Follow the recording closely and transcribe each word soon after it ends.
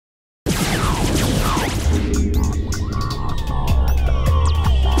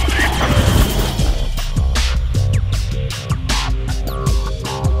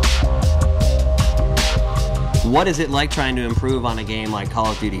What is it like trying to improve on a game like Call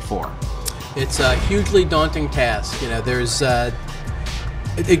of Duty 4? It's a hugely daunting task. There's the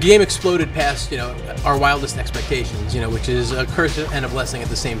game exploded past our wildest expectations. Which is a curse and a blessing at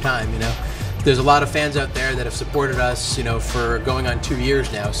the same time. There's a lot of fans out there that have supported us, for going on 2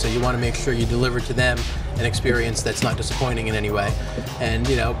 years now. So you want to make sure you deliver to them an experience that's not disappointing in any way. And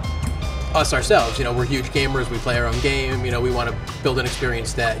us ourselves, we're huge gamers. We play our own game. We want to build an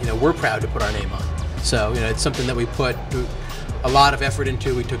experience that we're proud to put our name on. So it's something that we put a lot of effort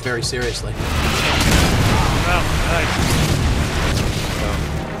into. We took very seriously. Well, nice.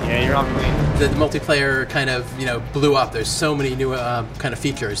 Yeah, you're on me. The multiplayer kind of blew up. There's so many new kind of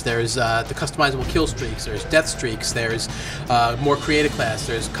features. There's the customizable kill streaks. There's death streaks. There's more creative class.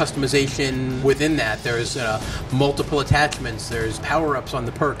 There's customization within that. There's multiple attachments. There's power-ups on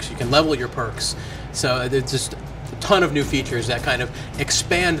the perks. You can level your perks. So there's just a ton of new features that kind of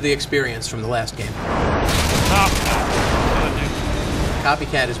expand the experience from the last game.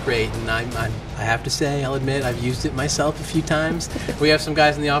 Copycat is great, and I have to say, I'll admit, I've used it myself a few times. We have some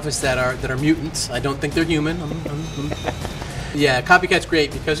guys in the office that are mutants. I don't think they're human. Yeah, Copycat's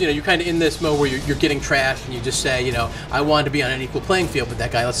great because you're kind of in this mode where you're getting trashed, and you just say, I want to be on an equal playing field with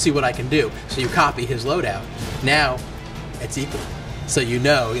that guy. Let's see what I can do. So you copy his loadout. Now, it's equal. So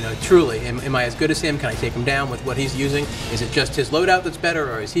truly, am I as good as him? Can I take him down with what he's using? Is it just his loadout that's better,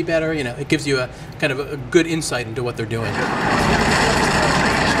 or is he better? It gives you a kind of a good insight into what they're doing.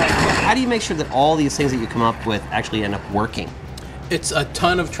 How do you make sure that all these things that you come up with actually end up working? It's a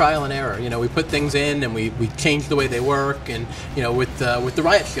ton of trial and error. We put things in and we change the way they work, and with the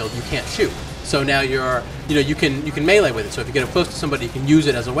riot shield you can't shoot. So now you can melee with it. So if you get up close to somebody, you can use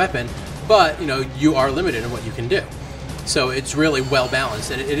it as a weapon, but you are limited in what you can do. So it's really well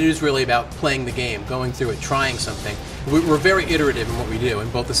balanced, and it is really about playing the game, going through it, trying something. We're very iterative in what we do in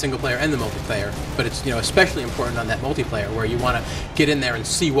both the single player and the multiplayer, but it's especially important on that multiplayer where you want to get in there and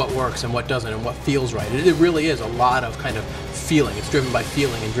see what works and what doesn't and what feels right. It really is a lot of kind of feeling. It's driven by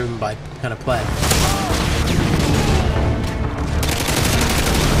feeling and driven by kind of play.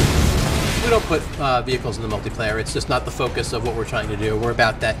 We don't put vehicles in the multiplayer. It's just not the focus of what we're trying to do. We're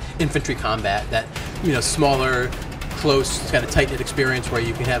about that infantry combat, that smaller, close, kind of tight-knit experience where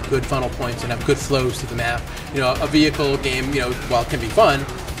you can have good funnel points and have good flows through the map. A vehicle game, while it can be fun,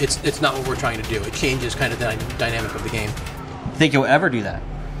 it's not what we're trying to do. It changes kind of the dynamic of the game. Think you'll ever do that?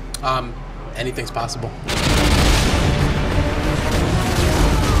 Anything's possible.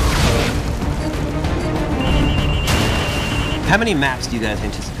 How many maps do you guys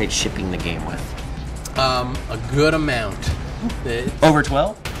anticipate shipping the game with? A good amount. Over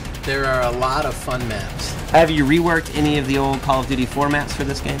 12? There are a lot of fun maps. Have you reworked any of the old Call of Duty 4 maps for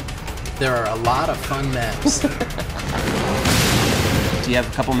this game? There are a lot of fun maps. Do you have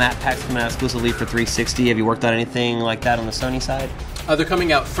a couple map packs coming out exclusively for 360? Have you worked on anything like that on the Sony side? They're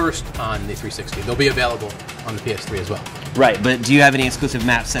coming out first on the 360. They'll be available on the PS3 as well. Right, but do you have any exclusive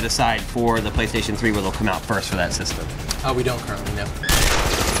maps set aside for the PlayStation 3 where they'll come out first for that system? We don't currently, no.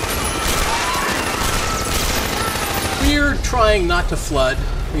 We're trying not to flood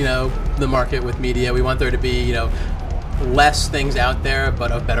the market with media. We want there to be less things out there,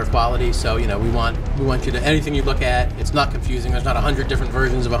 but of better quality. So we want you to, anything you look at, it's not confusing. There's not 100 different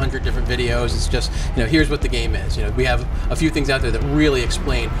versions of 100 different videos. It's just here's what the game is. We have a few things out there that really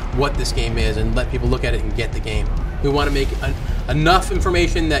explain what this game is and let people look at it and get the game. We want to make enough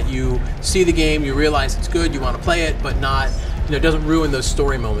information that you see the game, you realize it's good, you want to play it, but not it doesn't ruin those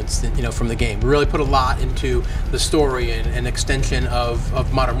story moments from the game. We really put a lot into the story and extension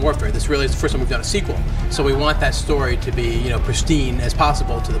of Modern Warfare. This really is the first time we've done a sequel, so we want that story to be pristine as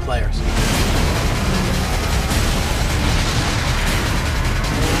possible to the players.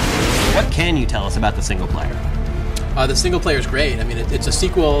 What can you tell us about the single player? The single player is great. I mean, it's a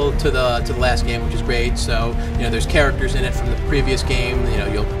sequel to the last game, which is great. So there's characters in it from the previous game.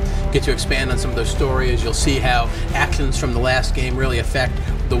 You'll get to expand on some of those stories. You'll see how actions from the last game really affect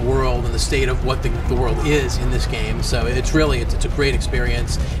the world and the state of what the world is in this game. So it's a great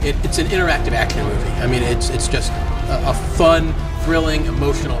experience. It's an interactive action movie. I mean, it's just a fun, thrilling,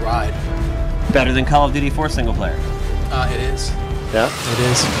 emotional ride. Better than Call of Duty 4 single player? It is. Yeah? It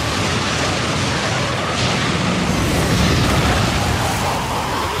is.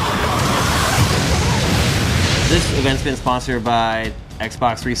 This event's been sponsored by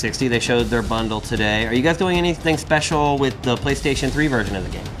Xbox 360. They showed their bundle today. Are you guys doing anything special with the PlayStation 3 version of the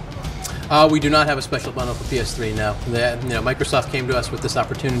game? We do not have a special bundle for PS3, no. Microsoft came to us with this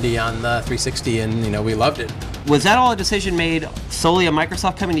opportunity on the 360, and we loved it. Was that all a decision made solely of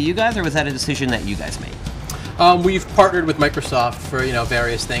Microsoft coming to you guys, or was that a decision that you guys made? We've partnered with Microsoft for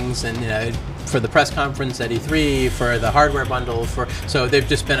various things, and for the press conference at E3, for the hardware bundle, so they've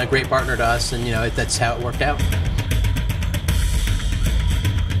just been a great partner to us, and that's how it worked out.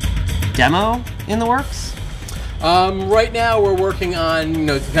 Demo in the works? Right now we're working on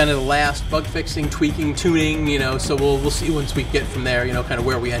kind of the last bug fixing, tweaking, tuning. So we'll see once we get from there. Kind of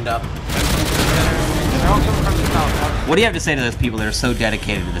where we end up. What do you have to say to those people that are so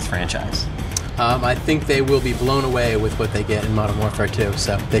dedicated to this franchise? I think they will be blown away with what they get in Modern Warfare 2,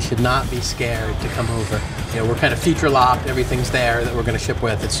 so they should not be scared to come over. We're kind of feature locked, everything's there that we're going to ship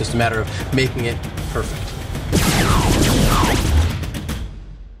with. It's just a matter of making it perfect.